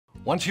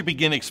Once you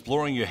begin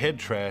exploring your head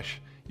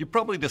trash, you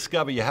probably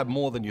discover you have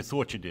more than you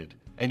thought you did.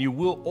 And you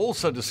will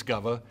also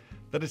discover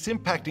that it's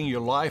impacting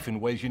your life in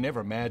ways you never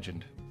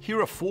imagined.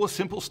 Here are 4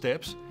 simple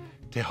steps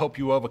to help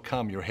you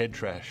overcome your head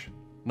trash.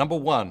 Number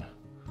 1,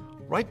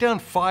 write down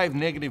 5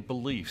 negative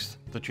beliefs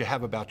that you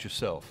have about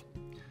yourself.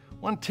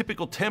 One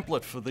typical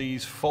template for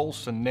these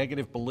false and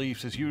negative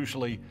beliefs is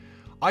usually,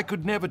 I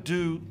could never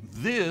do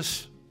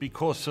this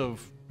because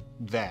of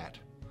that.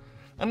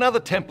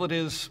 Another template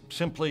is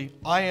simply,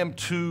 I am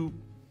too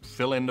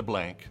fill in the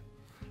blank.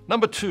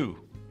 Number 2,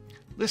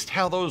 list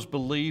how those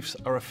beliefs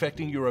are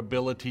affecting your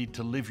ability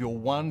to live your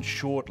one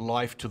short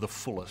life to the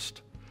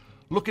fullest.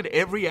 Look at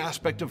every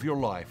aspect of your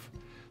life.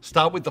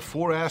 Start with the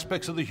 4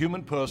 aspects of the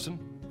human person: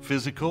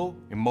 physical,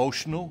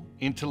 emotional,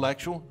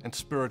 intellectual, and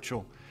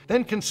spiritual.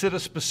 Then consider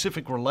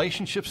specific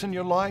relationships in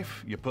your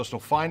life, your personal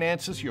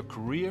finances, your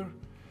career,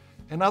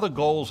 and other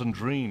goals and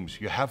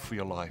dreams you have for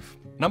your life.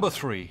 Number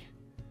 3,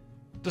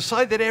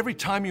 decide that every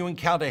time you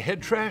encounter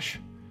head trash,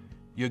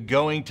 you're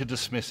going to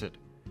dismiss it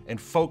and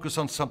focus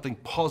on something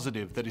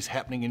positive that is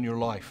happening in your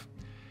life.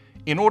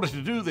 In order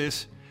to do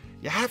this,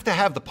 you have to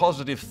have the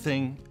positive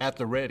thing at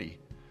the ready.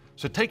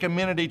 So take a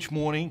minute each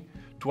morning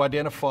to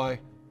identify,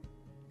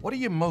 what are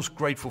you most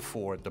grateful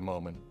for at the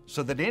moment,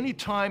 so that any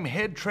time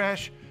head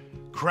trash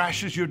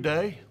crashes your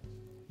day,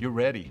 you're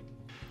ready.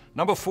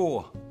 Number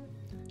 4,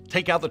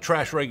 take out the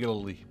trash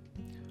regularly.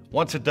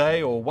 Once a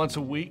day or once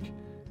a week,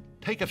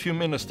 take a few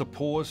minutes to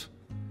pause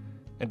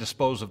and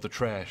dispose of the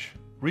trash.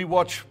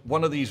 Rewatch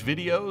one of these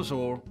videos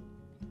or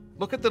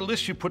look at the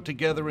list you put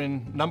together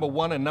in number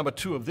 1 and number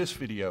 2 of this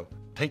video.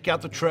 Take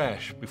out the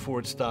trash before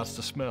it starts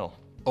to smell.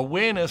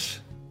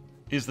 Awareness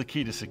is the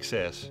key to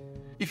success.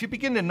 If you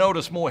begin to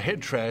notice more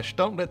head trash,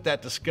 don't let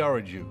that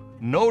discourage you.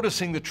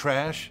 Noticing the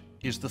trash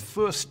is the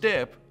first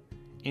step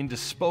in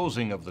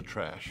disposing of the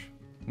trash.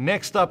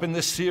 Next up in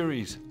this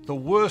series, the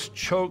worst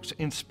chokes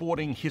in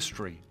sporting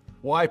history.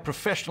 Why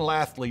professional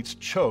athletes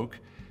choke,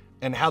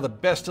 and how the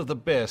best of the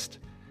best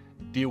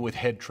deal with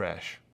head trash.